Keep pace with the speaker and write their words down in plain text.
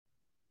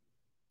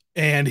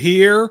And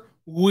here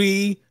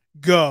we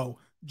go.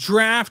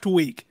 Draft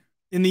week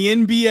in the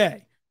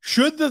NBA.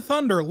 Should the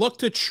Thunder look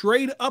to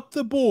trade up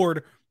the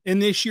board in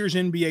this year's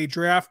NBA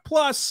draft?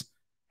 Plus,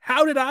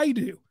 how did I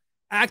do?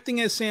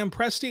 Acting as Sam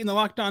Presti in the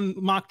Locked On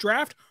Mock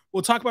Draft.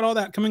 We'll talk about all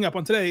that coming up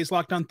on today's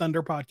Locked On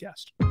Thunder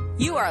podcast.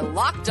 You are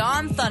Locked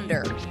On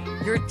Thunder,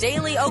 your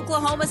daily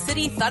Oklahoma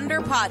City Thunder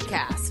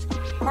podcast.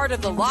 Part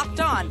of the Locked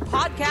On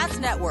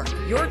Podcast Network,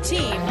 your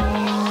team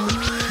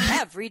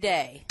every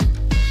day.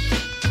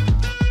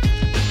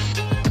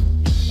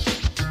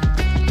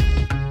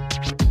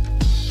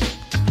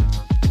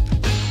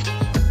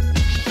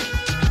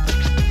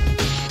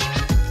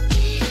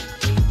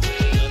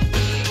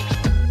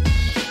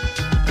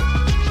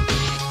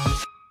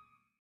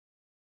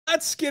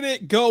 Let's get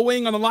it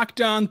going on the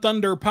Locked On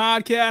Thunder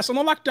podcast, on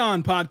the Locked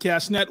On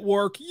Podcast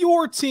Network,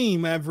 your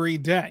team every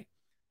day.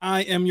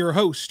 I am your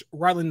host,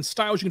 Rylan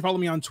Stiles. You can follow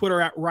me on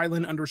Twitter at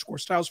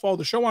Rylan_Stiles. Follow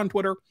the show on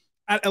Twitter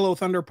at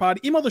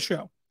LOThunderPod. Email the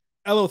show,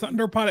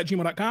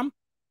 LOThunderPod@gmail.com.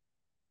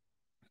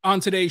 On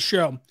today's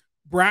show,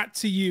 brought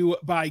to you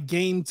by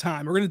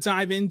Gametime. We're going to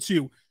dive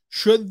into,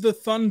 should the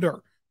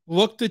Thunder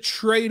look to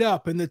trade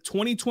up in the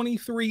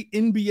 2023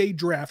 NBA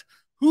draft?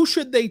 Who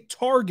should they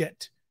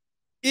target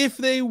if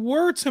they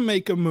were to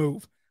make a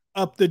move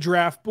up the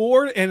draft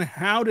board? And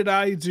how did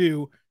I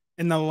do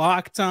in the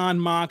Locked On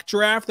Mock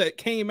Draft that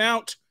came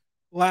out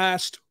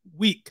last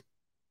week?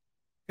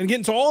 And get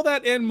into all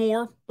that and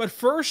more. But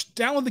first,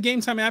 download the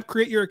Gametime app,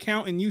 create your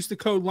account, and use the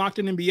code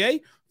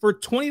LOCKEDONNBA for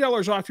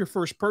 $20 off your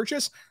first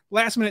purchase.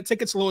 Last-minute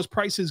tickets, lowest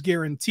prices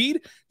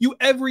guaranteed. You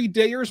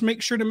everydayers,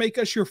 make sure to make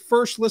us your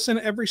first listen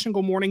every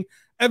single morning.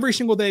 Every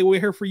single day, we're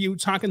here for you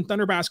talking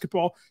Thunder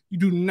basketball. You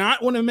do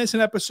not want to miss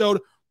an episode.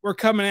 We're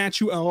coming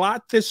at you a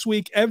lot this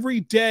week.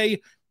 Every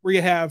day we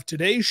have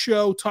today's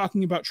show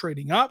talking about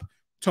trading up.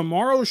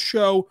 Tomorrow's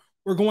show,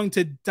 we're going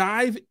to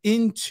dive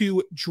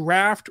into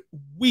draft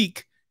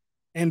week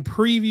and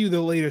preview the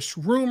latest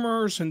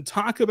rumors and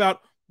talk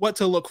about what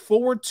to look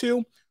forward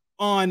to.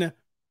 On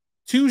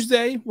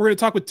Tuesday, we're going to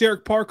talk with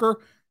Derek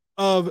Parker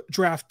of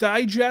Draft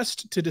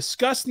Digest to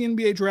discuss the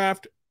NBA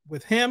draft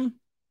with him.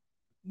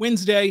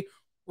 Wednesday,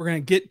 we're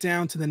going to get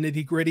down to the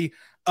nitty-gritty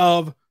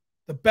of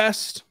the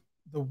best,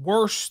 the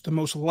worst, the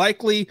most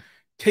likely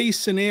case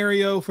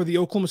scenario for the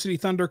Oklahoma City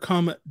Thunder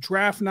come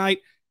draft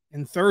night.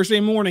 And Thursday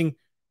morning,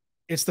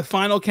 it's the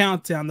final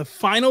countdown, the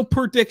final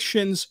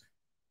predictions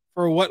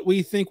for what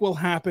we think will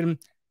happen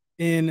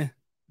in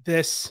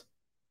this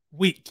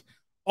week.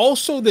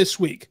 Also this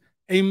week,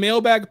 a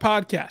mailbag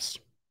podcast,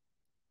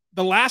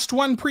 the last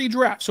one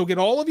pre-draft. So get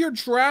all of your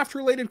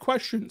draft-related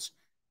questions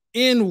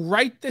in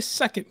right this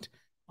second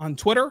on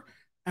Twitter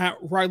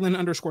at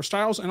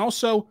Rylan_Stiles and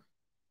also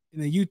in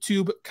the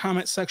YouTube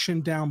comment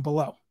section down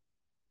below.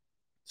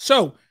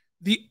 So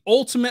the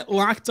ultimate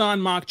Locked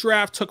On Mock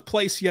Draft took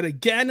place yet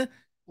again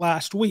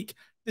last week.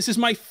 This is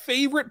my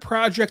favorite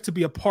project to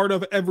be a part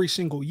of every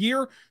single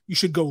year. You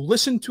should go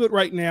listen to it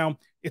right now.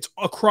 It's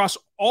across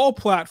all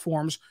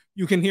platforms.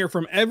 You can hear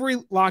from every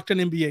Locked On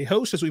NBA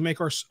host as we make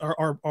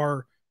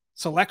our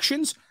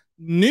selections.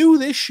 New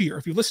this year,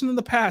 if you've listened in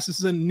the past, this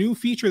is a new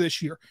feature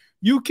this year.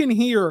 You can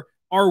hear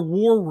our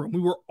war room.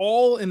 We were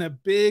all in a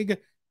big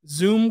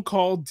Zoom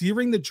call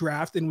during the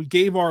draft, and we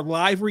gave our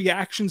live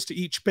reactions to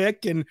each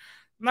pick. And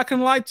I'm not going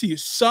to lie to you,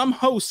 some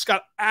hosts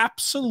got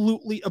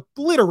absolutely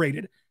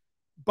obliterated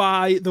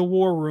by the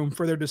war room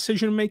for their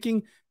decision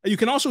making. You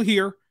can also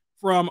hear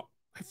from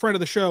a friend of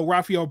the show,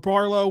 Rafael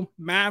Barlow,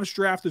 Mavs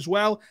draft as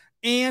well,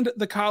 and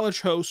the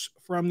college hosts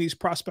from these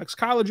prospects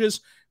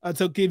colleges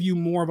to give you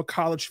more of a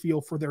college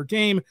feel for their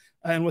game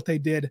and what they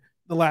did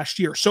the last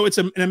year. So it's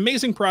an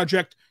amazing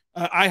project.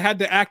 I had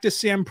to act as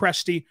Sam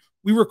Presti.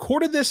 We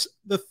recorded this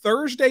the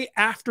Thursday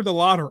after the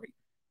lottery,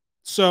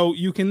 so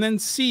you can then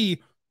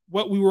see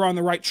what we were on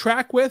the right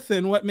track with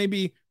and what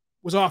maybe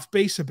was off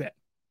base a bit.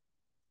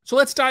 So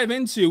let's dive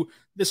into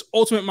this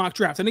ultimate mock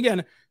draft. And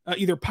again,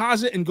 either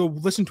pause it and go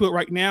listen to it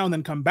right now and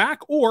then come back,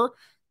 or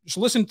just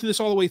listen to this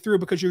all the way through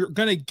because you're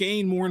going to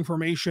gain more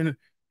information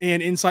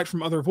and insight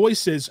from other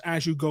voices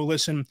as you go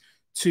listen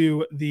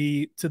to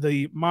the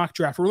mock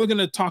draft. We're really going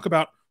to talk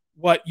about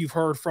what you've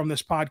heard from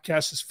this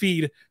podcast's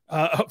feed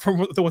from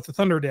what the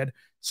Thunder did.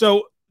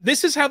 So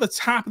this is how the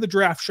top of the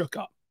draft shook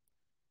up.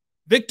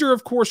 Victor,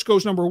 of course,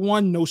 goes number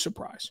 1, no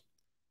surprise.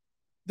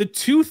 The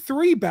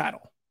 2-3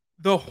 battle,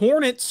 the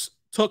Hornets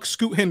took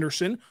Scoot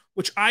Henderson,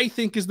 which I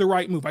think is the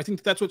right move. I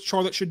think that's what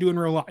Charlotte should do in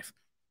real life.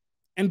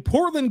 And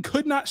Portland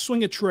could not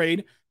swing a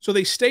trade, so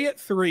they stay at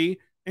 3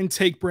 and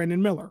take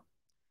Brandon Miller.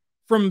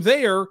 From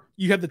there,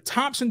 you have the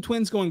Thompson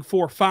twins going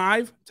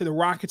 4-5 to the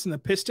Rockets and the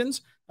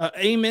Pistons.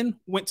 Amen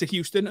went to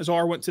Houston.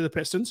 Azar went to the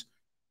Pistons.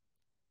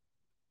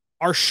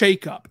 Our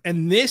shakeup.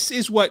 And this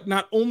is what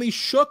not only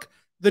shook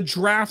the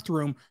draft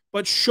room,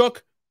 but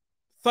shook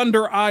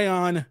Thunder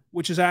Ion,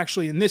 which is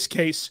actually, in this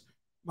case,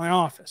 my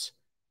office.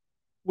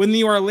 When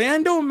the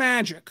Orlando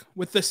Magic,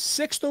 with the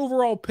 6th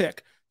overall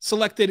pick,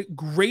 selected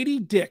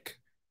Gradey Dick,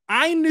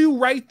 I knew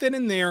right then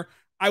and there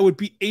I would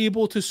be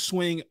able to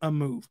swing a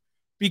move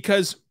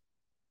because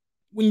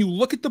when you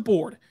look at the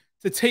board,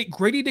 to take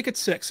Gradey Dick at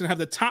 6 and have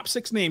the top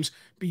 6 names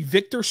be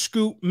Victor,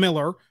 Scoot,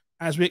 Miller,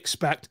 as we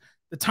expect,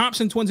 the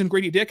Thompson twins and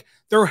Gradey Dick,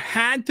 there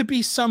had to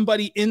be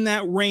somebody in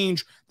that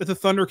range that the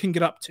Thunder can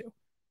get up to.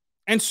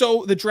 And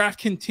so the draft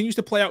continues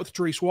to play out with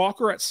Jarace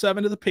Walker at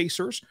 7 to the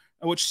Pacers,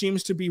 which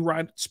seems to be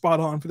right spot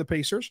on for the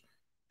Pacers.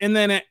 And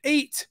then at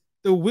 8,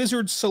 the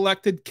Wizards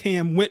selected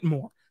Cam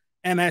Whitmore.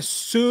 And as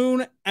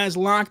soon as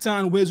Locked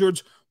On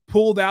Wizards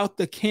pulled out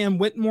the Cam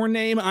Whitmore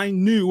name, I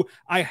knew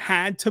I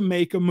had to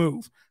make a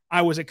move.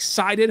 I was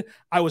excited.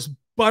 I was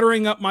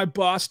buttering up my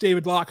boss,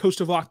 David Locke,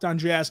 host of Locked On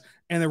Jazz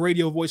and the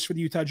radio voice for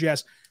the Utah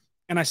Jazz.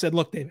 And I said,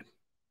 look, David,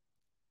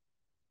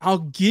 I'll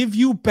give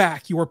you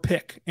back your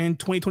pick in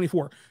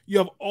 2024. You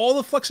have all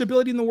the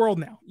flexibility in the world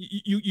now.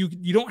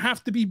 You don't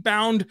have to be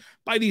bound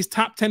by these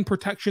top 10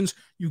 protections.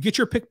 You get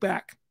your pick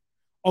back.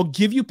 I'll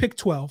give you pick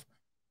 12,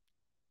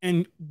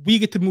 and we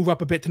get to move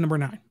up a bit to number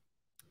 9.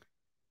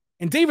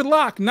 And David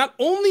Locke not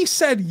only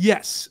said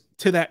yes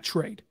to that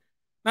trade,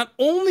 not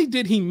only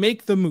did he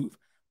make the move,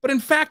 but in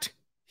fact,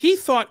 he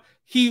thought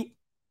he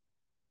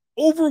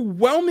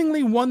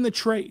overwhelmingly won the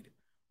trade,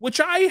 which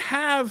I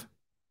have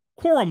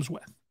quorums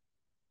with.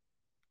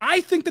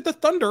 I think that the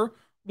Thunder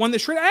won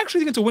this trade. I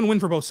actually think it's a win-win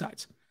for both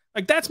sides.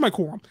 Like, that's my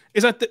quorum,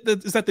 is that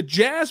the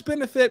Jazz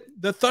benefit,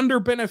 the Thunder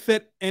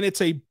benefit, and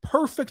it's a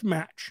perfect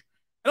match.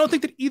 I don't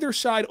think that either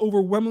side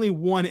overwhelmingly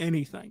won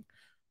anything,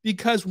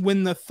 because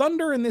when the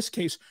Thunder, in this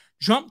case,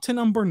 jumped to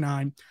number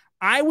 9,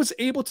 I was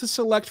able to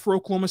select for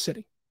Oklahoma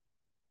City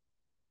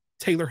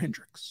Taylor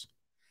Hendricks.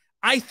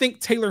 I think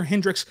Taylor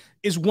Hendricks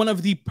is one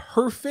of the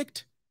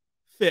perfect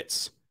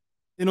fits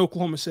in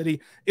Oklahoma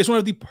City, is one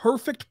of the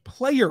perfect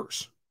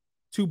players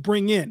to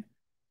bring in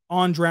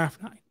on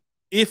draft night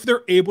if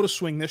they're able to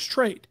swing this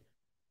trade.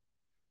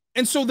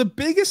 And so the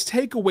biggest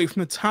takeaway from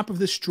the top of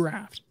this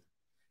draft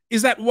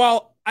is that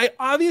while I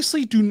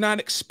obviously do not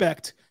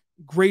expect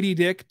Gradey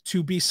Dick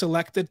to be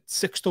selected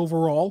 6th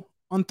overall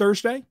on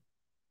Thursday,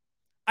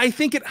 I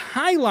think it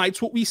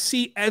highlights what we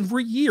see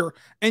every year,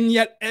 and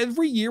yet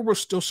every year we're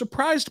still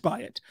surprised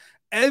by it.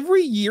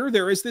 Every year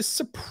there is this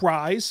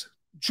surprise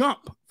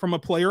jump from a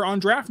player on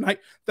draft night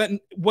that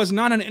was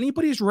not on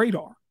anybody's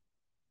radar,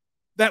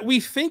 that we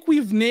think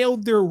we've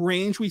nailed their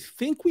range, we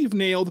think we've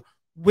nailed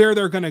where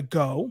they're going to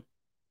go,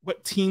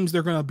 what teams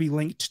they're going to be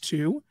linked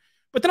to.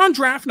 But then on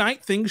draft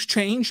night, things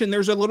change, and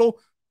there's a little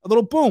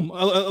boom,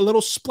 a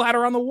little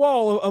splatter on the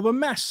wall of a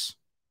mess.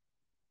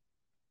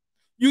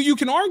 You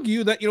can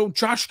argue that,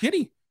 Josh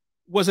Giddey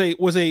was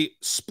a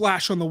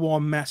splash on the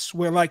wall mess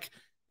where, like,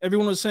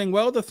 everyone was saying,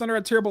 well, the Thunder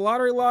had terrible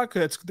lottery luck.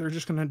 They're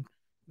just going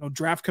to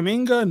draft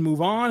Kuminga and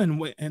move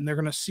on, and they're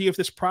going to see if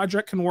this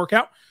project can work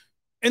out.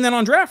 And then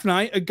on draft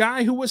night, a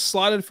guy who was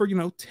slotted for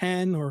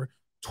 10 or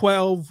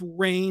 12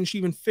 range,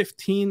 even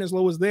 15 as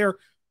low as there,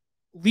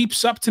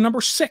 leaps up to number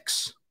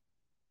 6.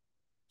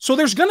 So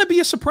there's going to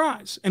be a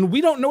surprise, and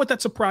we don't know what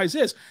that surprise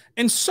is.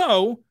 And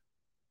so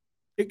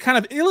it kind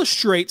of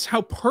illustrates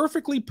how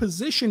perfectly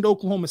positioned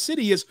Oklahoma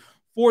City is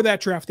for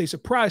that draft day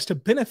surprise to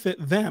benefit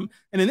them.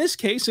 And in this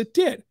case, it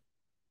did.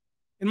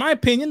 In my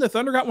opinion, the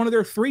Thunder got one of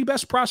their 3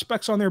 best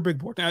prospects on their big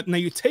board. Now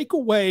you take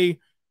away,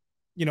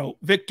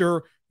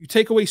 Victor, you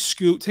take away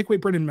Scoot, take away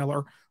Brendan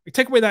Miller, you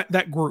take away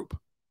that group.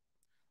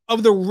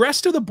 Of the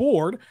rest of the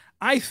board,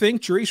 I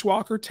think Jarace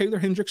Walker, Taylor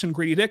Hendricks, and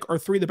Gradey Dick are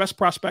 3 of the best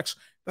prospects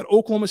that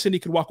Oklahoma City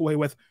could walk away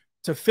with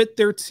to fit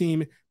their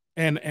team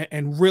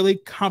and really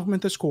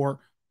complement the score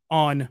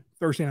on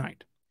Thursday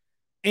night.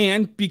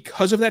 And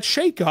because of that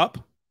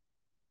shakeup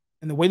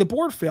and the way the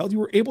board failed, you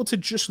were able to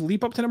just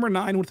leap up to number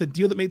 9 with a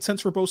deal that made sense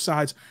for both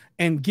sides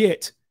and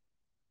get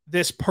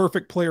this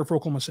perfect player for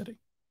Oklahoma City.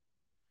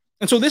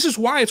 And so this is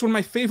why it's one of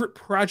my favorite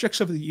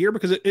projects of the year,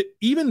 because it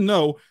even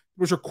though it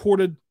was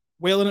recorded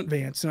well in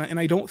advance, and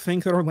I don't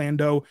think that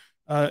Orlando,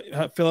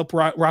 Philip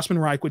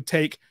Rossman-Reich would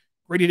take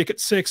Gradey Dick at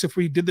 6 if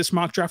we did this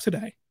mock draft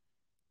today.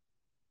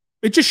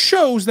 It just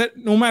shows that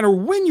no matter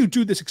when you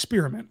do this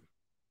experiment,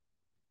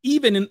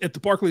 even at the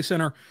Barclays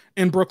Center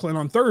in Brooklyn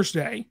on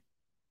Thursday,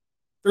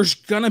 there's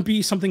going to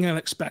be something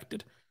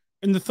unexpected.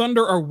 And the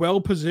Thunder are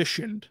well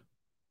positioned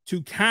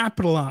to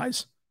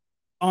capitalize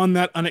on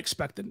that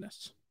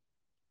unexpectedness.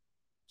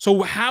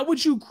 So how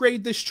would you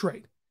grade this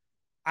trade?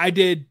 I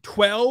did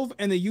 12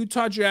 and the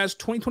Utah Jazz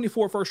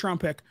 2024 first-round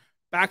pick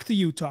back to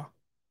Utah,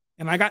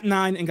 and I got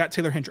 9 and got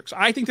Taylor Hendricks.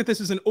 I think that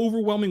this is an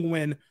overwhelming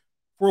win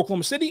for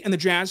Oklahoma City, and the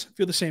Jazz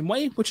feel the same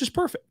way, which is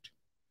perfect.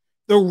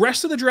 The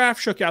rest of the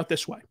draft shook out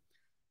this way.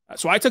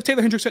 So I took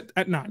Taylor Hendricks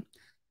at 9.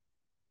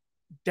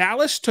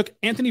 Dallas took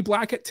Anthony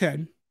Black at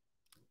 10.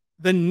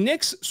 The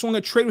Knicks swung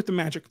a trade with the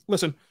Magic.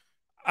 Listen,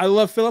 I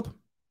love Philip.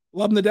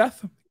 Love him to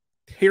death.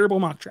 Terrible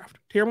mock draft.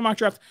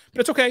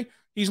 But it's okay.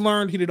 He's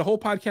learned. He did a whole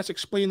podcast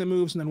explaining the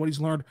moves and then what he's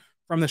learned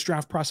from this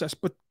draft process,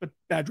 but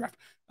bad draft.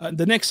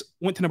 The Knicks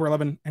went to number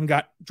 11 and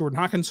got Jordan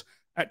Hawkins.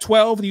 At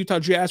 12, the Utah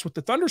Jazz with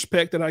the Thunder's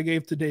pick that I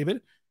gave to David.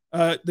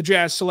 The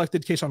Jazz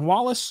selected Kason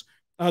Wallace.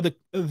 The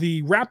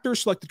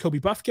Raptors selected Kobe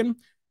Buffkin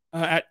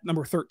at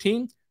number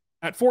 13.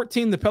 At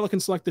 14, the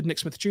Pelicans selected Nick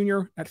Smith Jr.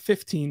 At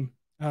 15,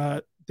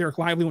 the Derek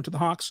Lively went to the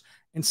Hawks.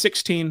 And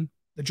 16,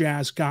 the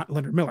Jazz got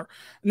Leonard Miller.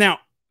 Now,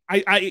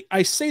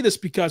 I say this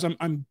because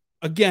I'm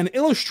again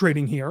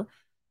illustrating here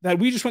that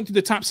we just went through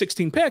the top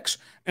 16 picks,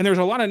 and there's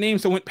a lot of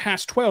names that went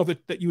past 12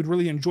 that you would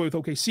really enjoy with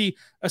OKC,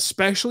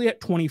 especially at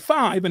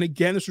 25. And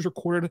again, this was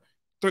recorded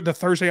the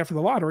Thursday after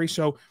the lottery,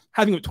 so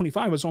having it at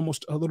 25 was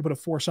almost a little bit of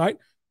foresight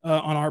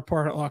on our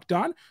part at Locked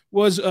On,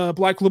 was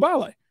Black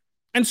Lubale.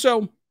 And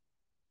so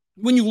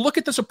when you look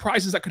at the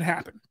surprises that could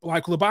happen,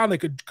 Black Lubale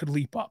could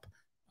leap up.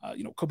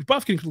 Kobe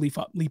Buffkin could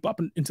leap up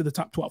into the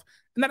top 12.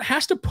 And that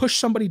has to push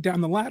somebody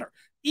down the ladder,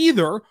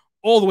 either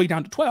all the way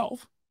down to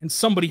 12, and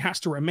somebody has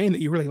to remain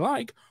that you really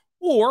like,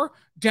 or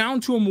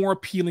down to a more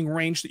appealing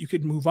range that you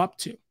could move up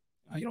to,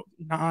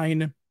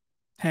 9,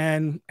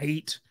 10,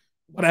 8,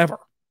 whatever.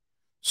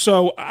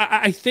 So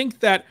I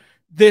think that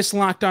this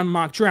Locked On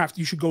mock draft,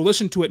 you should go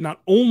listen to it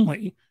not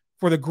only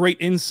for the great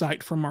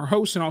insight from our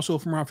host and also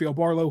from Rafael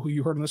Barlow, who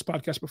you heard on this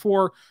podcast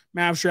before,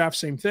 Mavs draft,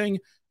 same thing,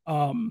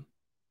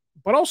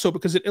 but also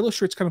because it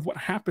illustrates kind of what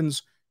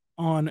happens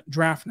on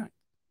draft night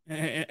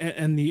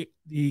and the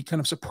kind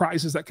of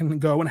surprises that can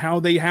go and how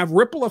they have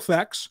ripple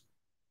effects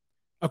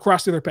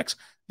across the other picks.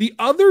 The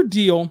other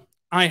deal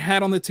I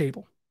had on the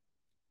table,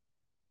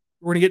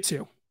 we're going to get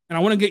to, and I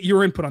want to get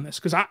your input on this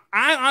because I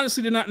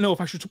honestly did not know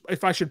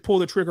if I should pull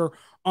the trigger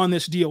on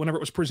this deal whenever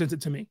it was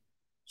presented to me.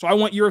 So I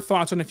want your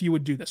thoughts on if you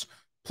would do this.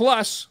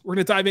 Plus, we're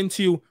going to dive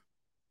into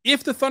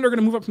if the Thunder are going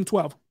to move up from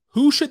 12,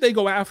 who should they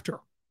go after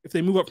if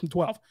they move up from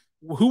 12?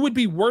 Who would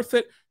be worth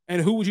it,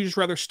 and who would you just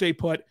rather stay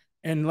put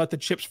and let the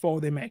chips fall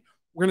where they may?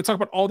 We're going to talk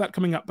about all that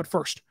coming up. But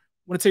first, I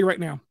want to tell you right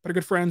now, better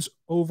good friends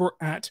over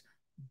at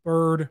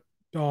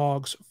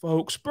Birddogs,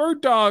 folks.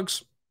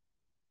 Birddogs,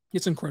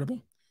 it's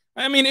incredible.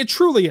 I mean, it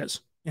truly is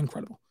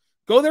incredible.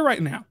 Go there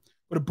right now.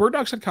 Go to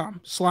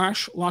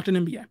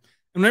birddogs.com/LockedOnNBA. And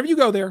whenever you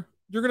go there,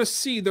 you're going to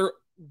see their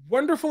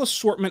wonderful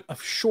assortment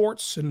of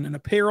shorts and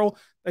apparel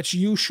that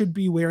you should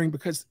be wearing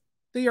because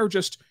they are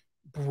just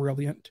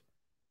brilliant.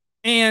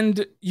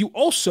 And you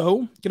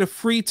also get a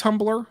free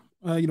tumbler,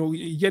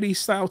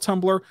 Yeti-style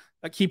tumbler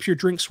that keeps your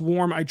drinks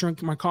warm. I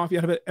drink my coffee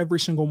out of it every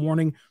single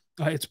morning.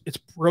 It's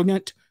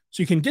brilliant.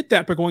 So you can get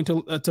that by going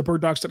to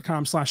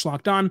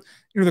birddogs.com/LockedOn,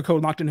 enter the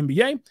code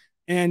LockedOnNBA,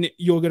 and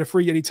you'll get a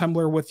free Yeti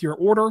tumbler with your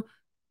order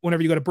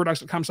whenever you go to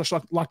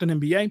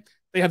birddogs.com/LockedOnNBA.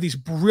 They have these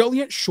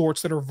brilliant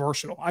shorts that are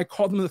versatile. I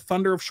call them the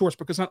Thunder of shorts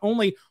because not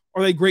only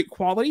are they great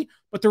quality,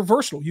 but they're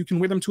versatile. You can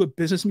wear them to a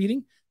business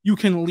meeting. You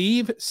can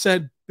leave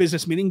said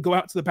business meeting, go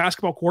out to the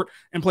basketball court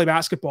and play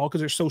basketball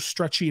because they're so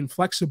stretchy and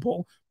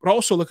flexible, but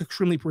also look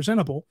extremely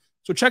presentable.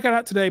 So check it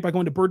out today by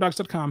going to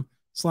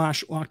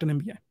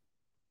birddogs.com/LockedOnNBA.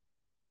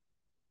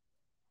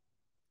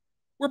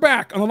 We're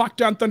back on the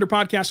Locked On Thunder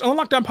podcast, on the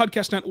Locked On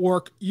Podcast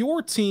Network,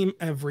 your team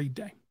every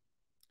day.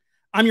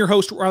 I'm your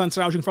host, Rylan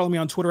Stiles. You can follow me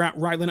on Twitter at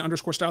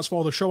Rylan_Stiles.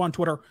 Follow the show on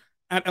Twitter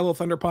at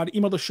LOThunderPod.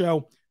 Email the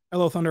show,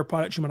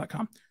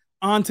 LOThunderPod@gmail.com.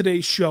 On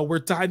today's show, we're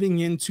diving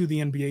into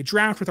the NBA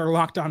draft with our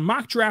Locked On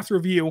mock draft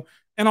review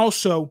and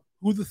also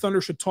who the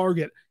Thunder should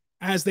target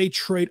as they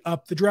trade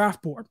up the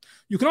draft board.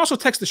 You can also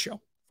text the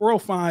show,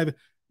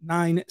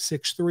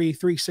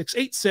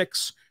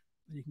 405-963-3686.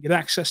 You can get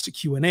access to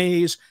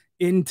Q&As,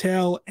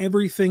 intel,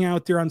 everything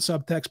out there on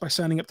subtext by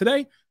signing up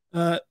today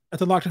at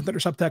the Locked On Thunder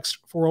subtext,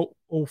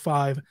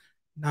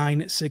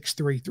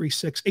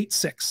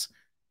 405-963-3686.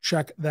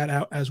 Check that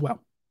out as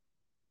well.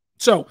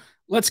 So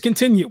let's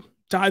continue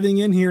diving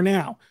in here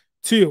now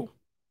to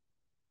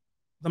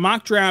the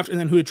mock draft and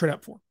then who to trade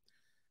up for.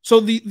 So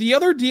the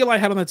other deal I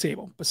had on the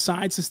table,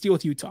 besides this deal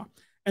with Utah,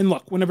 and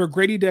look, whenever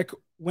Gradey Dick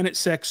went at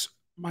 6,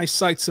 my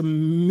sights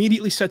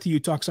immediately set to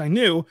Utah because I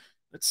knew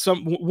that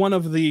one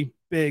of the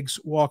bigs,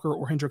 Walker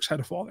or Hendricks, had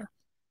to fall there.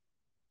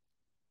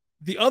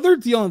 The other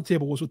deal on the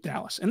table was with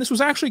Dallas, and this was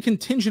actually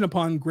contingent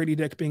upon Gradey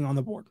Dick being on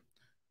the board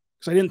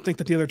because I didn't think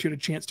that the other two had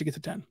a chance to get to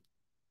 10.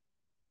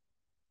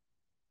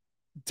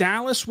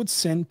 Dallas would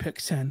send pick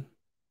 10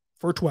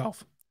 for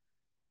 12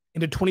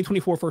 into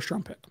 2024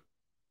 first-round pick.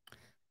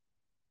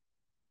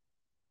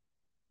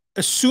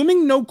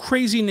 Assuming no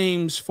crazy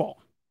names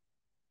fall,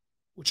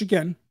 which,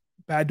 again,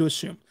 bad to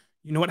assume.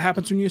 You know what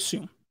happens when you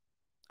assume.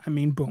 I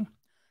mean, boom.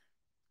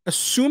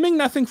 Assuming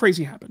nothing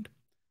crazy happened,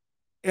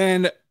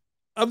 and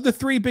of the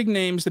 3 big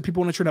names that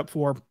people want to trade up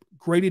for,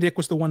 Gradey Dick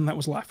was the one that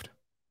was left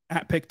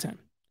at pick 10.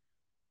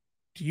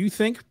 Do you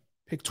think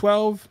pick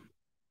 12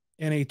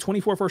 and a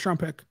 24 first-round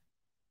pick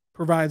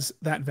provides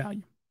that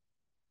value?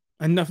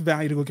 Enough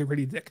value to go get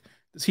Gradey Dick?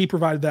 Does he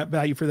provide that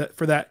value for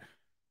that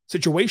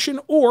situation?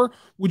 Or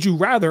would you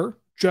rather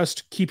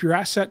just keep your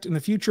asset in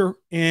the future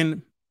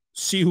and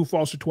see who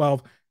falls to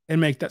 12 and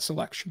make that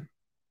selection?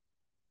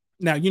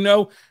 Now,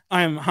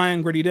 I am high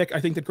on Gradey Dick. I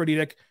think that Gradey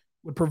Dick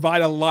would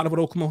provide a lot of what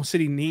Oklahoma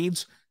City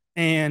needs.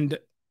 And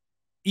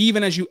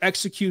even as you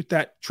execute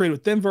that trade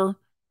with Denver,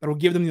 that will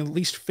give them the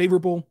least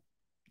favorable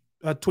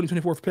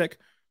 2024 pick.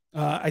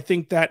 I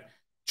think that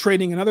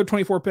trading another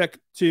 24 pick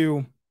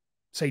to,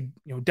 say,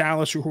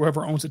 Dallas or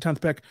whoever owns the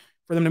 10th pick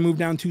for them to move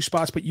down 2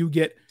 spots, but you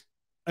get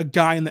a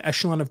guy in the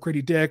echelon of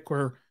Gradey Dick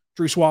or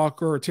Jarace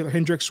Walker or Taylor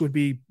Hendricks would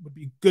be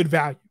good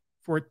value.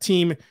 for a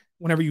team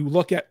whenever you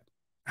look at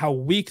how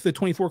weak the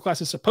 24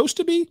 class is supposed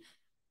to be,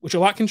 which a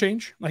lot can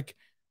change. Like,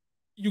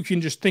 you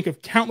can just think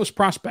of countless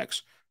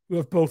prospects who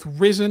have both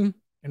risen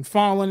and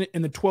fallen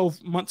in the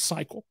 12-month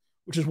cycle,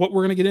 which is what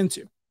we're going to get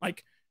into.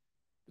 Like,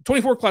 the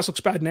 24 class looks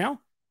bad now,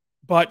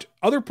 but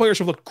other players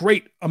have looked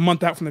great a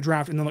month out from the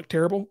draft and then look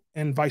terrible,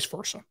 and vice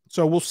versa.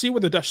 So we'll see where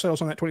the dust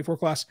settles on that 24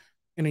 class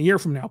in a year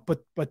from now.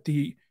 But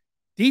the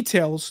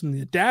details and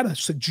the data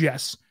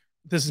suggests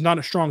this is not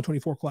a strong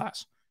 24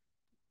 class.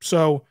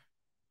 So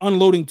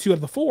unloading 2 out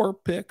of the 4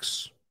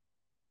 picks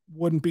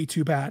wouldn't be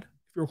too bad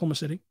if you're Oklahoma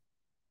City.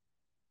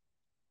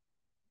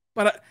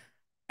 But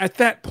at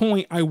that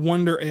point, I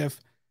wonder if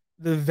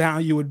the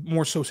value would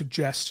more so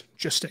suggest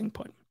just staying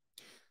put.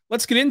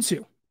 Let's get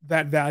into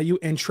that value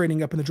and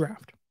trading up in the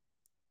draft.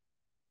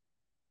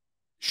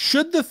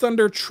 Should the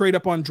Thunder trade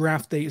up on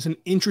draft day is an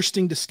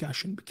interesting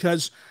discussion,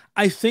 because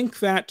I think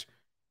that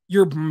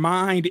your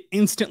mind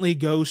instantly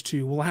goes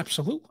to, well,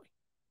 absolutely.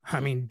 I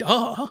mean,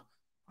 duh.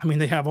 I mean,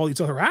 they have all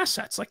these other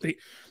assets. Like, they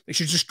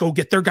should just go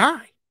get their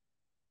guy.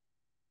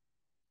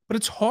 But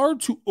it's hard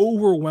to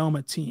overwhelm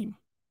a team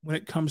when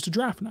it comes to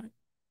draft night.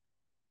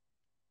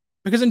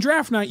 Because in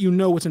draft night, you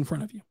know what's in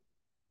front of you.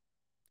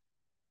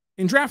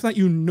 In draft night,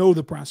 you know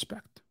the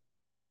prospect.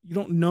 You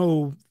don't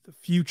know the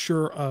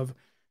future of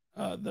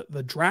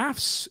the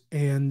drafts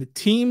and the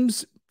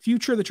team's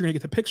future that you're going to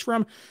get the picks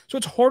from. So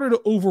it's harder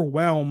to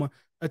overwhelm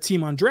a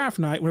team on draft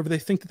night whenever they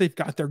think that they've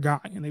got their guy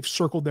and they've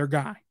circled their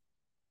guy.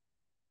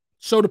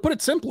 So to put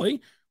it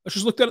simply, let's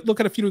just look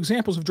at a few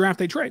examples of draft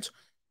day trades.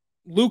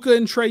 Luka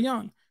and Trae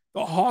Young.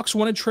 The Hawks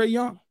wanted Trae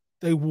Young.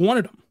 They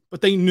wanted him,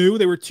 but they knew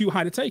they were too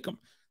high to take him.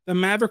 The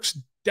Mavericks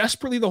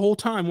desperately the whole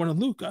time wanted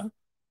Luka.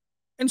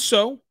 And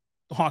so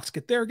the Hawks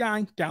get their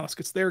guy. Dallas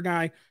gets their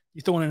guy.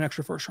 You throw in an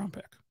extra first-round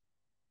pick.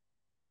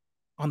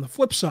 On the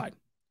flip side,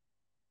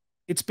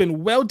 it's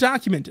been well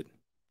documented.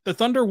 The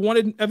Thunder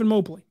wanted Evan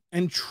Mobley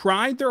and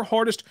tried their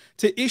hardest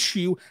to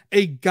issue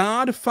a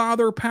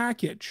Godfather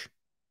package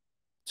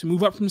to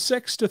move up from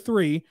 6 to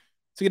 3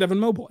 to get Evan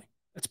Mobley.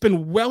 That's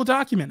been well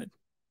documented.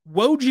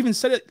 Woj even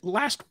said it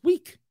last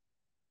week.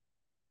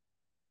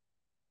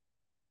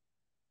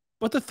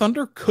 But the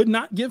Thunder could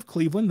not give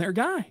Cleveland their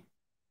guy.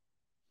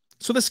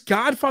 So this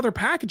Godfather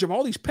package of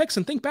all these picks,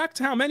 and think back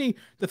to how many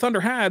the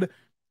Thunder had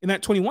in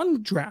that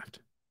 21 draft.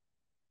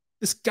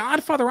 This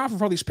Godfather offer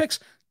for all these picks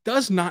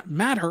does not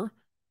matter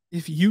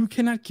if you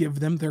cannot give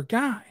them their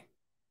guy.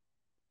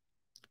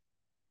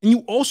 And you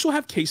also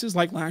have cases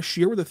like last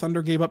year where the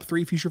Thunder gave up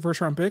 3 future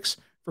first-round picks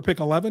for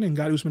pick 11 and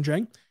got Ousmane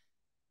Dieng.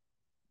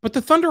 But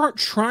the Thunder aren't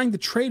trying to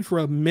trade for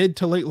a mid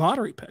to late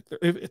lottery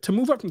pick. To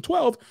move up from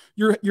 12,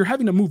 you're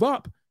having to move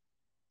up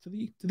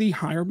to the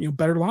higher,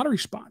 better lottery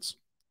spots.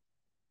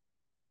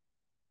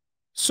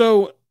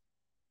 So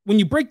when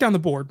you break down the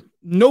board,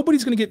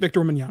 nobody's going to get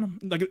Victor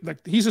Wembanyama.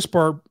 Like he's a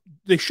Spur.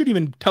 They should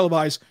even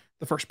televise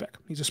the first pick.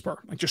 He's a Spur.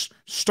 Like, just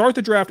start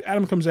the draft.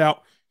 Adam comes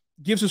out,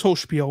 gives his whole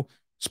spiel.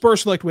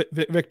 Spurs select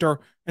Victor,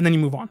 and then you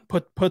move on.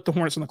 Put the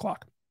Hornets on the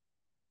clock.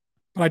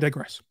 But I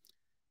digress.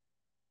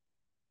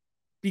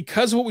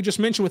 Because of what we just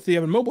mentioned with the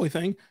Evan Mobley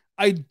thing,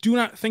 I do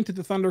not think that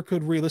the Thunder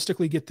could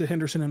realistically get to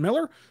Henderson and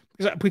Miller,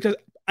 because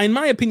in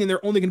my opinion,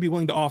 they're only going to be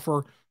willing to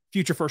offer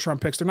future first-round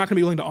picks. They're not going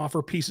to be willing to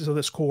offer pieces of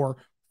this core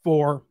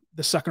for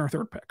the second or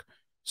third pick.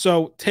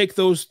 So take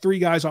those 3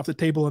 guys off the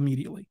table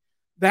immediately.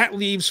 That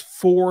leaves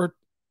 4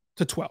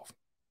 to 12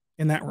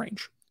 in that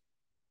range.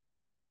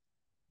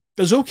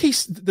 Does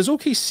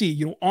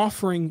OKC,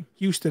 offering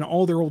Houston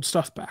all their old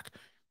stuff back,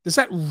 does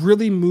that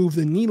really move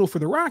the needle for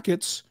the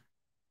Rockets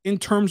in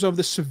terms of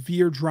the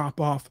severe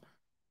drop-off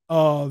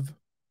of,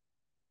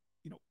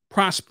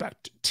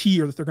 prospect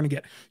tier that they're going to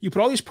get? You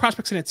put all these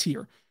prospects in a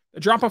tier. A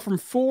drop-off from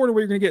 4 to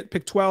where you're going to get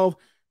pick 12,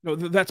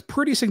 that's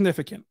pretty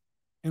significant.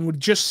 And with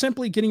just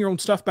simply getting your own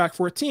stuff back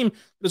for a team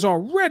that has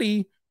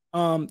already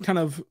kind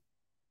of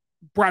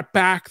brought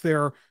back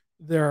their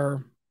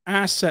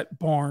asset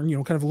barn,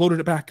 kind of loaded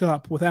it back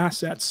up with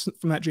assets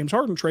from that James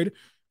Harden trade,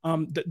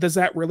 does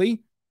that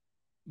really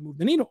move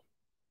the needle?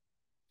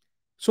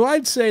 So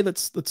I'd say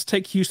let's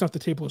take Houston off the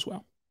table as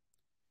well.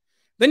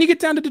 Then you get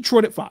down to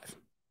Detroit at 5.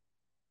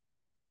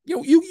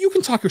 You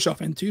can talk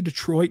yourself into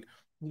Detroit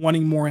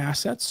wanting more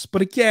assets,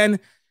 but again,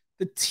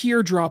 the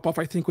tier drop-off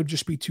I think would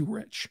just be too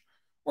rich.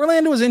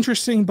 Orlando is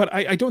interesting, but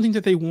I don't think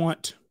that they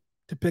want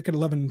to pick at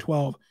 11 and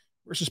 12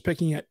 versus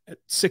picking at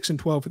 6 and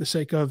 12 for the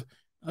sake of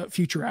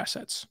future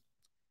assets.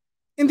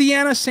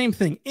 Indiana, same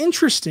thing.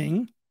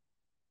 Interesting.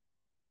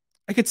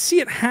 I could see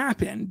it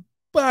happen,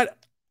 but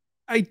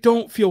I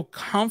don't feel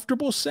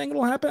comfortable saying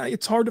it'll happen.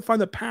 It's hard to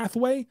find the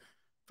pathway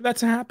for that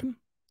to happen.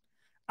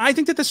 I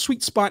think that the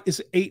sweet spot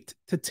is 8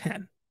 to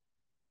 10.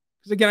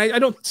 Because again, I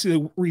don't see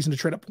a reason to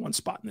trade up one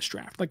spot in this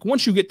draft. Like,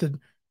 once you get to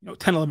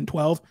 10, 11,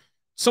 12,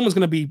 someone's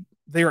going to be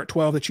there at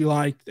 12 that you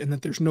like, and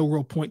that there's no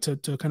real point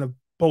to kind of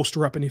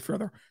bolster up any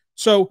further.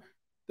 So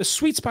the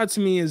sweet spot to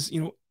me is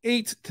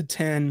 8 to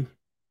 10.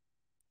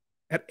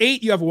 At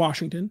 8, you have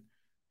Washington,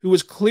 who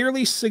is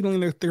clearly signaling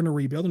that they're going to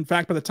rebuild. In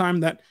fact, by the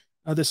time that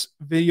this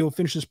video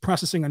finishes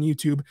processing on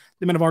YouTube,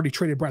 they might have already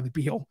traded Bradley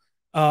Beal.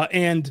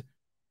 And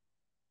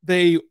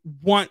they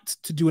want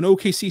to do an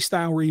OKC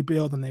style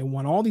rebuild, and they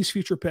want all these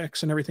future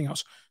picks and everything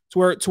else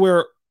to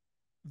where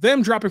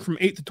them dropping from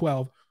 8 to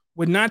 12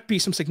 would not be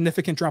some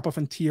significant drop off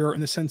in tier in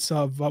the sense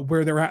of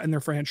where they're at in their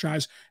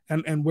franchise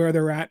and where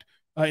they're at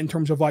in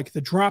terms of like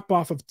the drop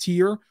off of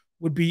tier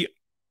would be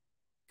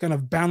kind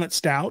of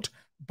balanced out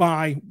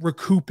by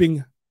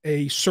recouping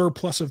a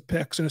surplus of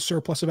picks and a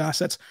surplus of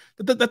assets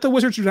that the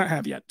Wizards do not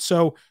have yet.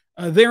 So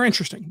they're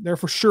interesting. They're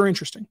for sure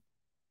interesting.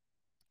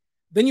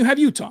 Then you have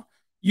Utah.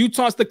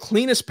 Utah's the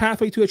cleanest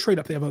pathway to a trade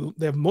up.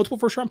 They have multiple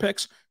first round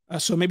picks,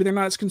 so maybe they're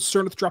not as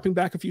concerned with dropping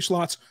back a few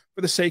slots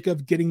for the sake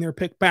of getting their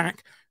pick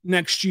back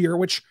next year.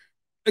 Which,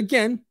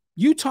 again,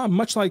 Utah,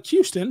 much like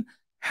Houston,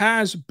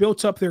 has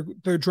built up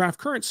their draft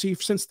currency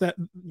since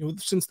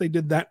they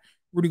did that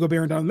Rudy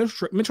Gobert and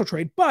Donovan Mitchell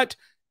trade. But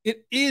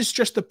it is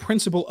just the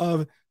principle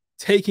of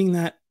taking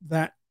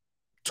that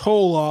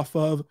toll off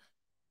of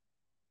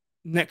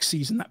next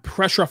season, that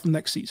pressure off of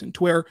next season,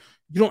 to where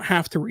you don't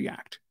have to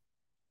react.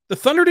 The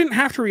Thunder didn't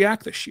have to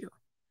react this year.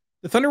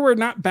 The Thunder were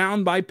not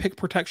bound by pick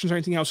protections or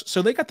anything else,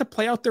 so they got to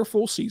play out their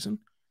full season.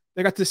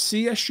 They got to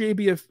see SGA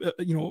be a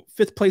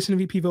fifth place in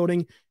MVP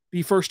voting,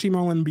 be first team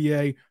All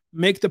NBA,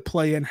 make the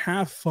play and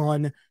have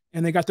fun,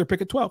 and they got their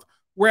pick at 12.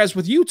 Whereas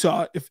with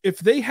Utah, if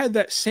they had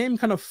that same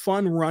kind of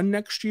fun run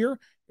next year,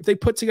 if they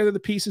put together the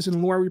pieces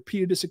and Laura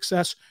repeated a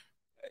success,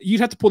 you'd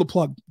have to pull the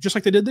plug, just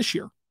like they did this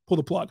year. Pull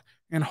the plug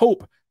and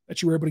hope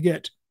that you were able to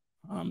get,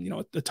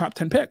 the top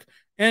 10 pick.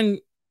 And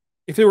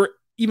if they were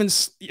even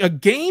a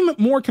game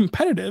more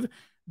competitive,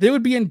 they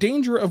would be in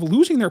danger of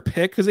losing their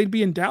pick because they'd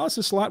be in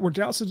Dallas' slot where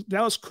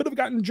Dallas could have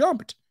gotten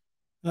jumped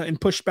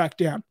and pushed back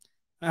down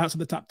out to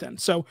the top 10.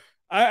 So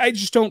I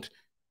just don't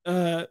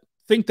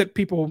think that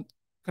people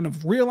kind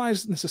of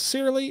realize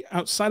necessarily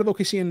outside of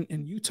OKC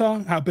and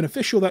Utah how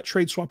beneficial that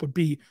trade swap would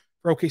be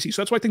for OKC.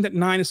 So that's why I think that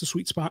 9 is the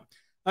sweet spot.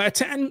 At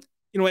 10,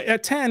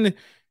 at 10,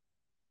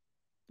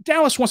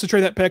 Dallas wants to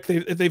trade that pick.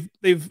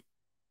 They've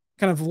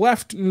kind of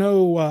left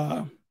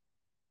no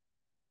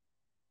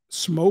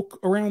smoke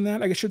around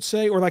that, I should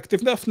say, or like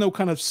they've left no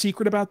kind of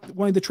secret about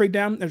wanting to trade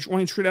down. They're just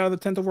wanting to trade out of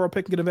the 10th overall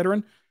pick and get a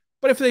veteran.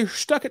 But if they're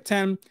stuck at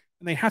 10 and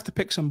they have to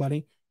pick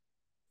somebody,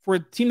 for a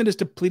team that is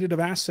depleted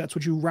of assets,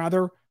 would you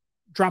rather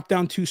drop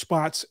down 2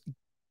 spots,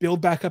 build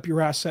back up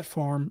your asset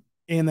farm,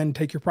 and then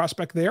take your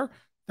prospect there?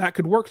 That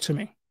could work to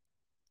me.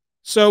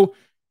 So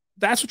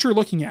that's what you're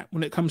looking at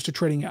when it comes to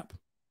trading up.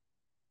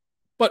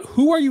 But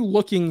who are you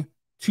looking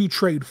to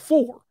trade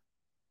for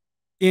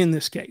in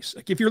this case?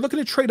 Like if you're looking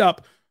to trade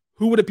up,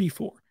 who would it be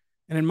for?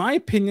 And in my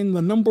opinion,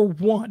 the number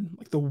one,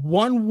 like the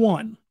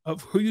 1-1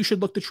 of who you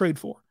should look to trade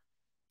for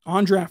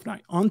on draft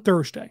night, on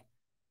Thursday,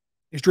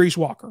 is Jarace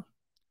Walker.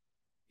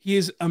 He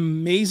is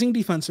amazing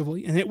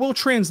defensively, and it will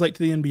translate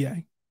to the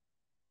NBA.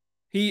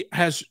 He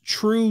has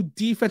true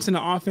defense and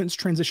offense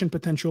transition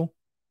potential,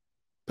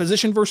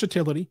 position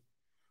versatility,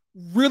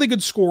 really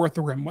good score at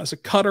the rim, as a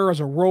cutter, as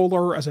a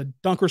roller, as a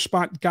dunker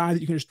spot guy that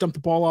you can just dump the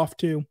ball off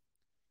to.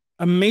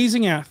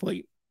 Amazing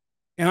athlete.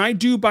 And I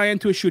do buy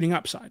into a shooting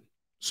upside.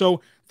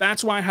 So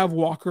that's why I have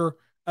Walker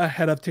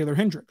ahead of Taylor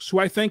Hendricks, who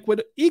I think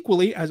would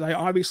equally, as I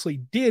obviously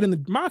did in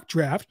the mock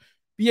draft,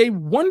 be a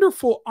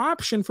wonderful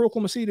option for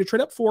Oklahoma City to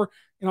trade up for.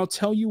 And I'll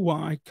tell you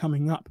why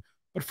coming up.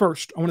 But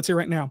first, I want to say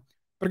right now,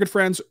 our good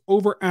friends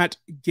over at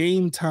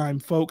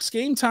Gametime, folks.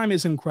 Gametime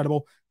is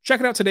incredible. Check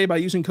it out today by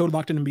using code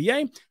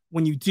LOCKEDONNBA.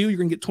 When you do, you're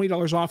going to get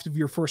 $20 off of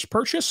your first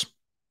purchase.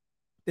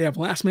 They have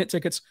last-minute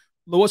tickets,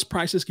 lowest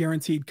prices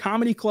guaranteed,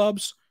 comedy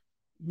clubs,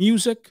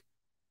 music,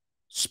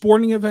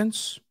 sporting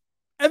events,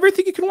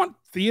 everything you can want.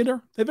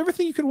 Theater. They have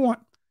everything you could want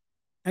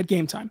at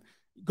Gametime.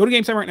 Go to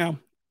Gametime right now.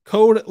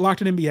 Code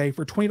LOCKEDONNBA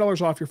for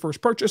 $20 off your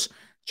first purchase.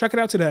 Check it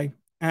out today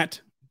at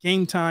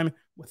Gametime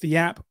with the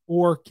app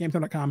or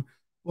Gametime.com.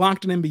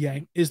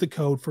 LOCKEDONNBA is the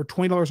code for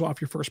 $20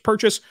 off your first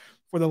purchase.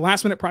 For the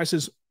last-minute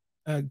prices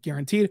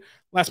guaranteed.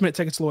 Last-minute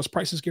tickets, lowest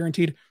prices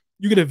guaranteed.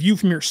 You get a view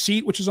from your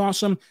seat, which is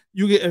awesome.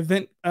 You get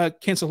event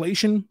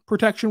cancellation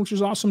protection, which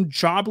is awesome.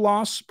 Job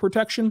loss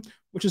protection,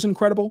 which is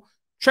incredible.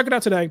 Check it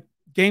out today.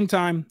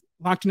 Gametime,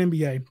 Locked In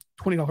NBA,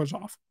 $20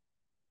 off.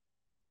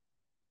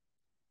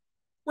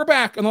 We're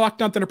back on the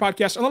Locked On Thunder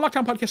podcast, on the Locked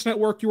On Podcast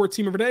Network, your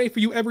team every day for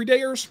you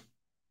everydayers.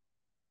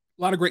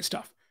 A lot of great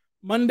stuff.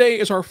 Monday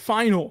is our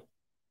final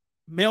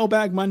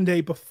Mailbag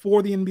Monday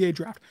before the NBA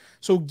draft.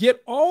 So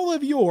get all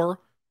of your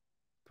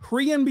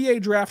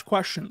pre-NBA draft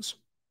questions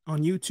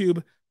on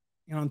YouTube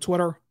and on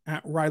Twitter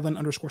at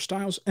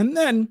Rylan_Stiles. And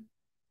then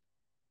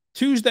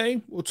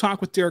Tuesday, we'll talk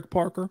with Derek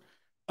Parker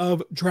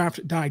of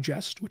Draft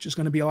Digest, which is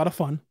going to be a lot of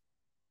fun.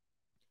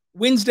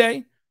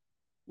 Wednesday,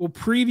 we'll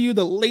preview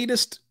the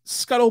latest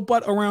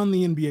scuttlebutt around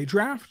the NBA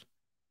draft.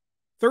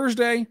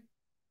 Thursday,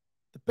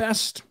 the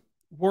best,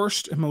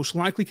 worst, and most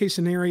likely case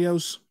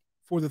scenarios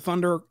for the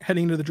Thunder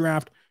heading into the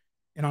draft.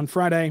 And on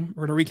Friday,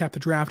 we're going to recap the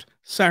draft.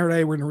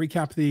 Saturday, we're going to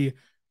recap the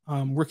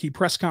rookie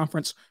press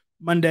conference.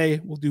 Monday,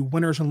 we'll do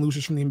winners and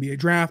losers from the NBA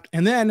draft.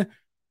 And then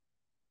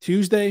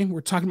Tuesday,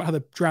 we're talking about how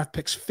the draft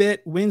picks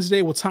fit.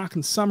 Wednesday, we'll talk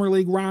in Summer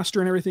League roster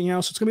and everything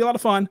else. It's going to be a lot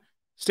of fun.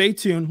 Stay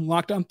tuned.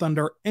 Locked On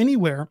Thunder,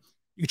 anywhere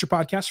you get your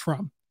podcast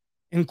from,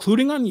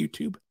 including on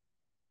YouTube.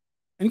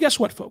 And guess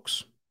what,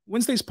 folks?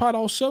 Wednesday's pod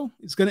also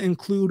is going to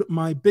include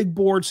my big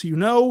board, so you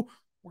know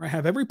where I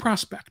have every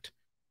prospect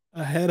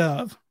ahead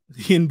of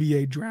the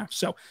NBA draft.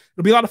 So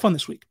it'll be a lot of fun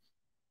this week.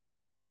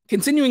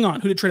 Continuing on,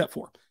 who to trade up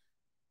for?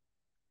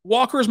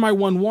 Walker is my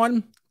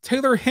 1-1.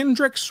 Taylor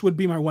Hendricks would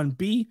be my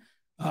 1B.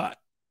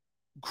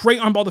 Great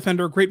on-ball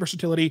defender, great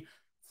versatility,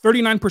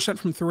 39%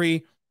 from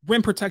three,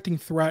 rim protecting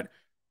threat,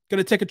 going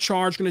to take a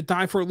charge, going to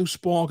dive for a loose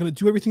ball, going to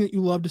do everything that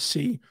you love to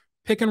see.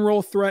 Pick and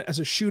roll threat as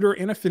a shooter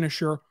and a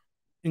finisher,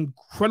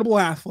 incredible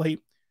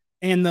athlete,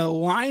 and the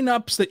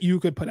lineups that you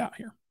could put out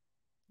here.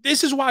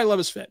 This is why I love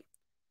his fit.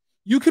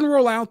 You can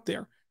roll out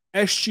there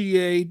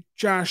SGA,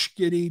 Josh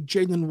Giddey,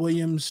 Jalen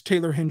Williams,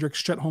 Taylor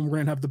Hendricks, Chet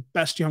Holmgren have the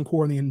best young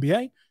core in the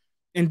NBA.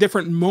 In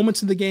different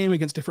moments of the game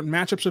against different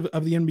matchups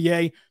of the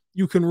NBA,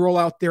 you can roll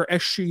out there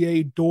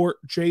SGA, Dort,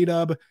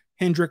 J-Dub,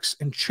 Hendricks,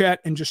 and Chet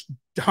and just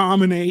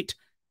dominate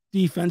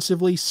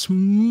defensively,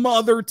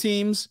 smother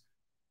teams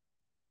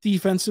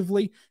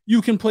defensively.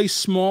 You can play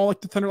small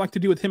like the Thunder like to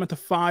do with him at the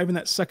 5 in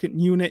that second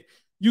unit.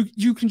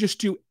 You can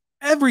just do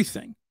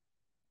everything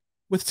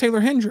with Taylor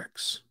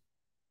Hendricks.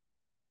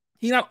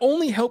 He not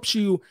only helps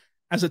you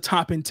as a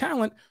top-end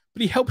talent,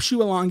 but he helps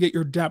you elongate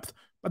your depth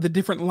by the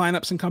different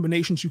lineups and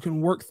combinations you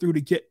can work through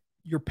to get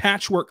your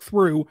patchwork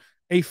through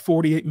a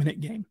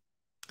 48-minute game.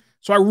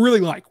 So I really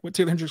like what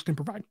Taylor Hendricks can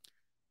provide.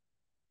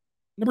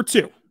 Number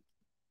 2,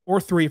 or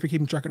 3 if you're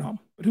keeping track at home,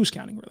 but who's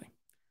counting really?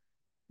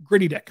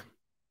 Gradey Dick.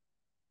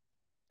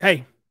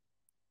 Hey,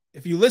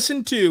 if you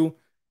listen to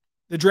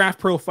the draft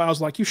profiles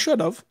like you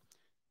should have,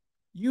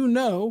 you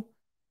know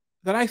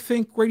that I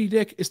think Gradey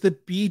Dick is the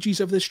Bee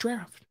Gees of this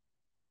draft.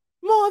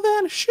 More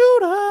than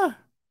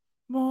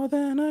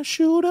a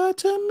shooter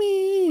to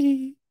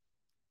me.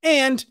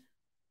 And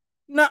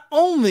not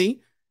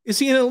only is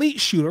he an elite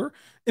shooter,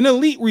 an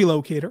elite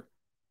relocator,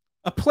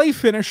 a play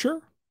finisher,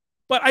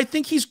 but I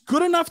think he's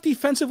good enough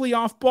defensively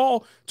off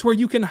ball to where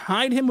you can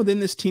hide him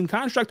within this team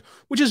construct,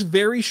 which is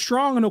very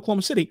strong in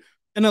Oklahoma City.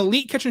 An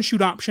elite catch and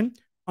shoot option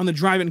on the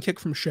drive and kick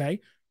from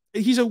Shea.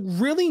 He's a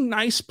really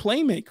nice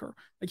playmaker.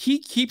 Like, he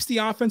keeps the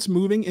offense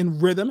moving in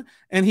rhythm,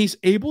 and he's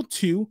able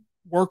to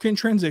work in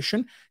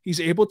transition.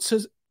 He's able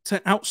to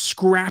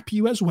out-scrap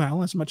you as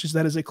well, as much as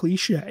that is a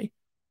cliche.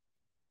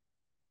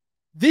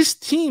 This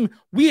team,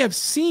 we have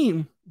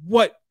seen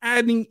what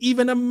adding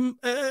even a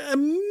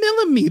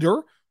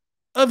millimeter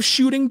of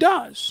shooting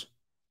does.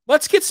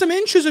 Let's get some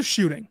inches of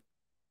shooting.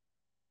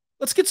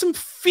 Let's get some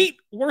feet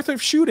worth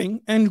of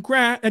shooting and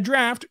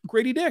draft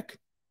Gradey Dick.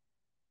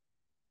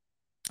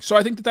 So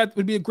I think that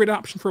would be a great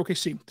option for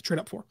OKC to trade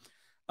up for.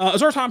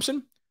 Azar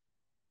Thompson.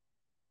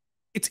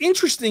 It's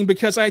interesting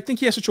because I think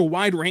he has such a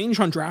wide range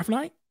on draft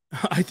night.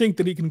 I think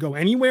that he can go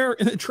anywhere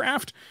in the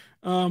draft,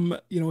 in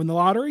the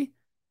lottery.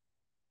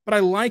 But I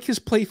like his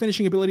play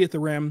finishing ability at the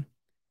rim.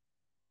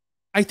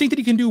 I think that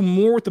he can do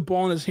more with the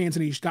ball in his hands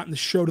than he's gotten to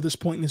show to this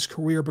point in his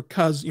career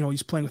because,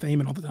 he's playing with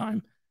Amon all the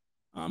time.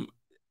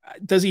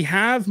 Does he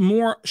have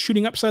more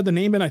shooting upside than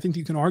Amon? I think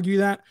you can argue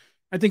that.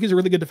 I think he's a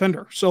really good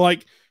defender. So,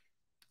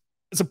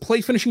 as a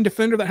play finishing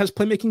defender that has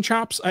playmaking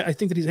chops, I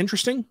think that he's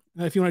interesting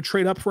if you want to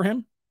trade up for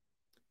him.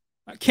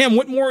 Cam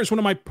Whitmore is one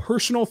of my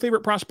personal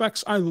favorite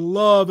prospects. I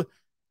love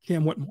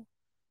Cam Whitmore.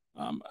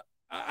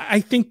 I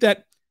think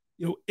that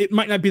it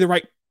might not be the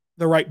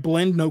right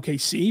blend in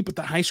OKC, but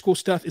the high school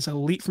stuff is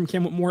elite from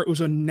Cam Whitmore. It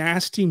was a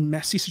nasty,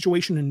 messy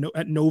situation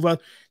at Nova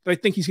that I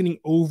think he's getting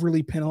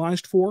overly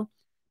penalized for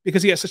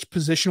because he has such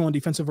positional and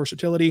defensive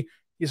versatility.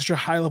 He's such a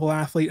high-level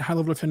athlete,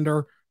 high-level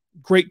defender,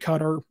 great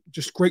cutter,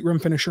 just great rim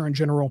finisher in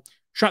general.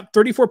 Shot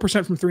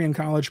 34% from 3 in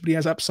college, but he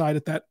has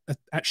upside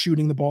at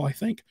shooting the ball, I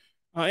think.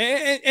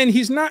 And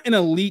he's not an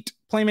elite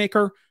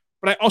playmaker,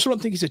 but I also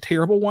don't think he's a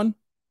terrible one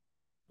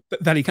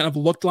that he kind of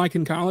looked like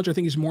in college. I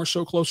think he's more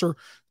so closer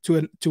to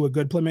a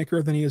good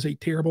playmaker than he is a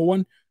terrible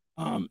one.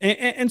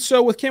 And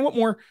so with Cam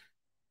Whitmore,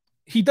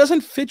 he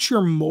doesn't fit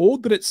your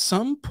mold, but at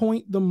some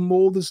point the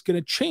mold is going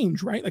to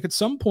change, right? Like, at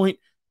some point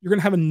you're going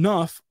to have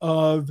enough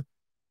of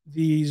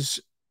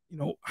these,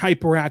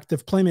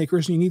 hyperactive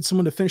playmakers, and you need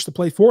someone to finish the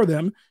play for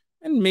them.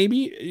 And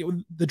maybe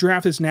the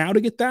draft is now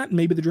to get that.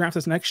 Maybe the draft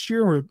is next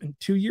year or in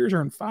 2 years or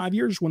in 5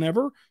 years,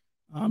 whenever.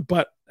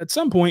 But at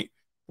some point,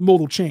 the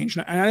mold will change.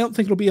 And I don't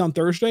think it'll be on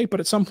Thursday, but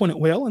at some point it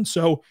will. And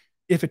so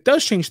if it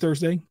does change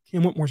Thursday,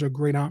 Cam Whitmore's a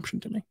great option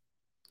to me.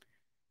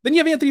 Then you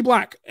have Anthony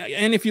Black.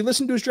 And if you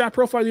listen to his draft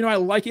profile, I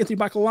like Anthony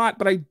Black a lot,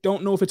 but I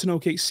don't know if it's an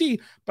OKC.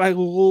 But I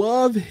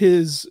love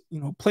his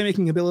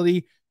playmaking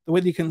ability, the way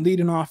that he can lead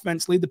an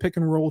offense, lead the pick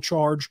and roll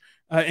charge,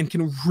 and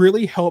can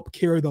really help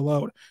carry the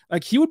load.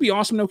 Like, he would be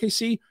awesome in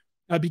OKC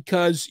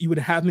because you would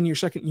have him in your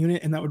second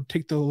unit, and that would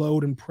take the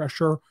load and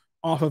pressure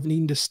off of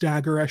needing to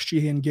stagger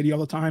SGA and Giddey all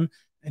the time.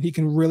 And he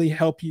can really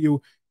help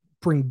you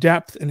bring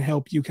depth and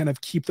help you kind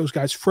of keep those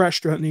guys fresh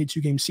throughout an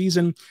 82-game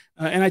season.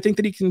 And I think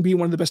that he can be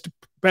one of the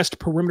best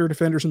perimeter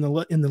defenders in the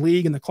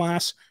league, in the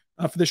class,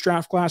 for this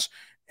draft class.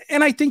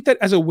 And I think that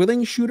as a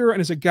willing shooter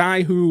and as a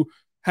guy who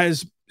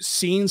has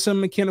seen some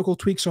mechanical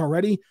tweaks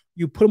already,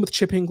 you put him with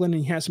Chip England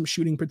and he has some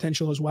shooting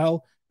potential as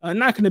well.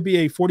 Not going to be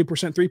a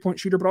 40% three-point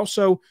shooter, but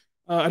also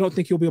I don't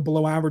think he'll be a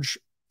below average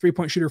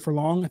three-point shooter for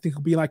long. I think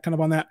he'll be like kind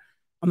of on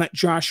that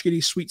Josh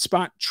Giddey sweet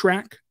spot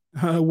track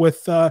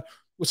with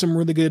some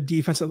really good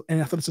defense and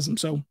athleticism.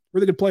 So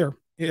really good player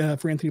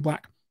for Anthony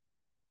Black.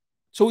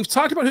 So we've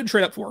talked about who to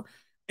trade up for,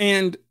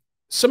 and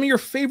some of your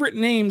favorite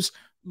names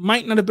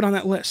might not have been on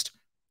that list.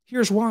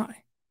 Here's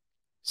why.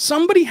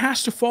 Somebody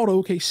has to fall to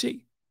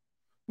OKC.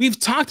 We've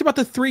talked about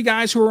the three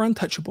guys who are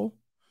untouchable.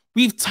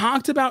 We've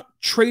talked about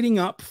trading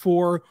up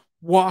for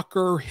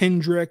Walker,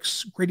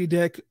 Hendricks, Gradey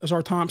Dick,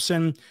 Azar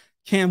Thompson,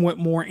 Cam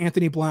Whitmore,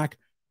 Anthony Black.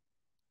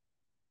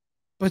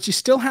 But you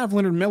still have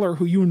Leonard Miller,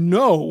 who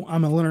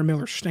I'm a Leonard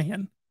Miller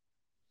stan.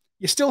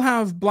 You still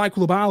have Blake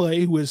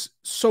Coulibaly, who is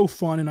so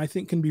fun and I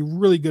think can be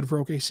really good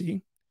for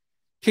OKC.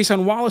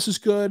 Kason Wallace is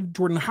good.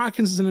 Jordan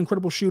Hawkins is an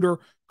incredible shooter.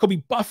 Kobe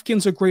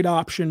Buffkin's a great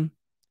option.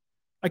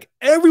 Like,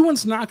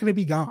 everyone's not going to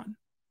be gone.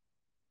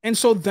 And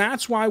so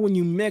that's why when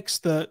you mix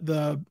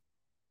the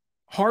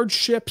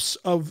hardships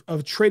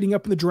of trading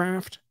up in the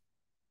draft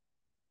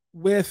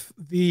with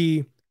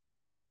the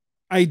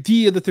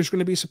idea that there's going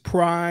to be a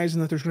surprise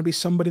and that there's going to be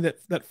somebody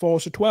that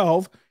falls to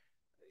 12,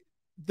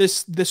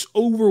 this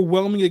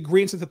overwhelming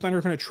agreement that the Thunder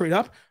are going to trade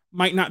up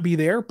might not be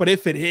there. But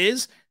if it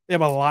is, they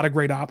have a lot of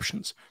great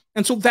options.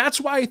 And so that's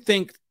why I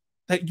think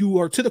that you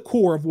are to the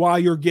core of why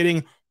you're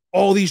getting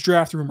all these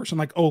draft rumors. I'm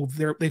like, oh,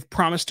 they've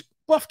promised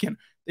Buffkin.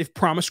 They've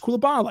promised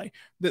Coulibaly.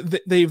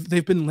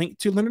 They've been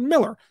linked to Leonard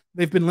Miller.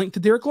 They've been linked to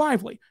Derek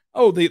Lively.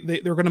 Oh, they're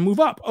going to move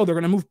up. Oh, they're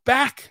going to move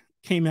back.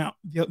 Came out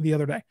the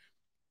other day.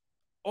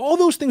 All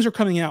those things are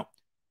coming out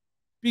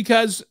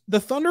because the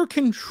Thunder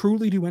can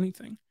truly do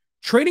anything.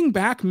 Trading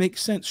back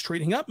makes sense.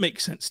 Trading up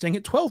makes sense. Staying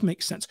at 12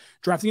 makes sense.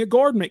 Drafting a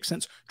guard makes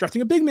sense.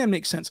 Drafting a big man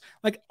makes sense.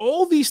 Like,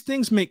 all these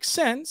things make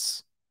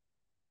sense.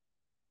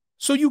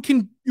 So you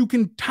can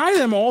tie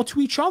them all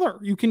to each other.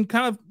 You can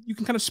kind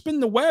of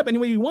spin the web any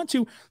way you want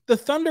to. The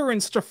Thunder are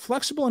in such a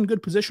flexible and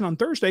good position on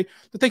Thursday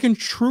that they can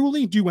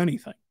truly do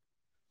anything.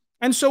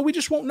 And so we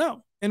just won't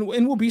know. And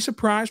we'll be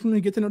surprised when we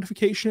get the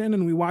notification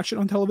and we watch it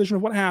on television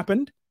of what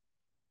happened.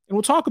 And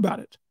we'll talk about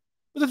it.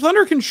 But the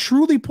Thunder can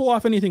truly pull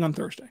off anything on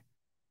Thursday.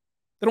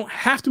 They don't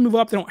have to move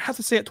up. They don't have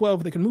to stay at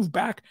 12. They can move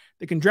back.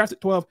 They can draft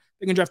at 12.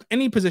 They can draft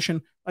any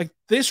position. Like,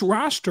 this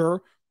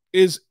roster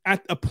is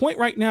at a point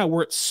right now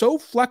where it's so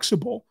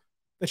flexible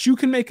that you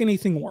can make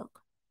anything work.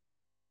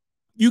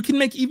 You can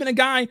make even a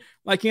guy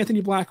like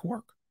Anthony Black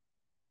work,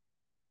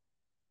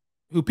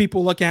 who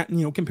people look at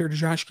and, compared to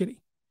Josh Giddey.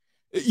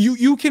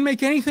 You can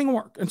make anything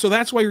work. And so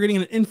that's why you're getting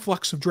an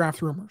influx of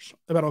draft rumors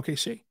about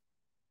OKC.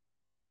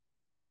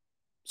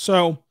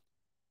 So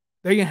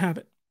there you have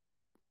it.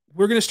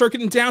 We're going to start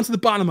getting down to the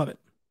bottom of it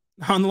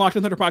on the Locked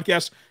On Thunder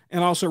podcast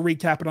and also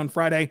recap it on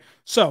Friday.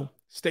 So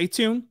stay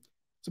tuned.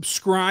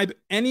 Subscribe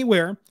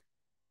anywhere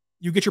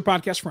you get your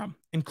podcast from,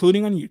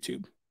 including on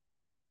YouTube.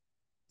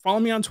 Follow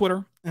me on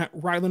Twitter at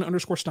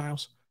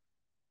Rylan_Stiles.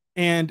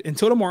 And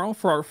until tomorrow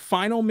for our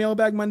final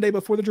Mailbag Monday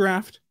before the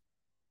draft,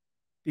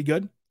 be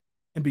good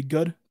and be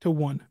good to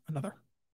one another.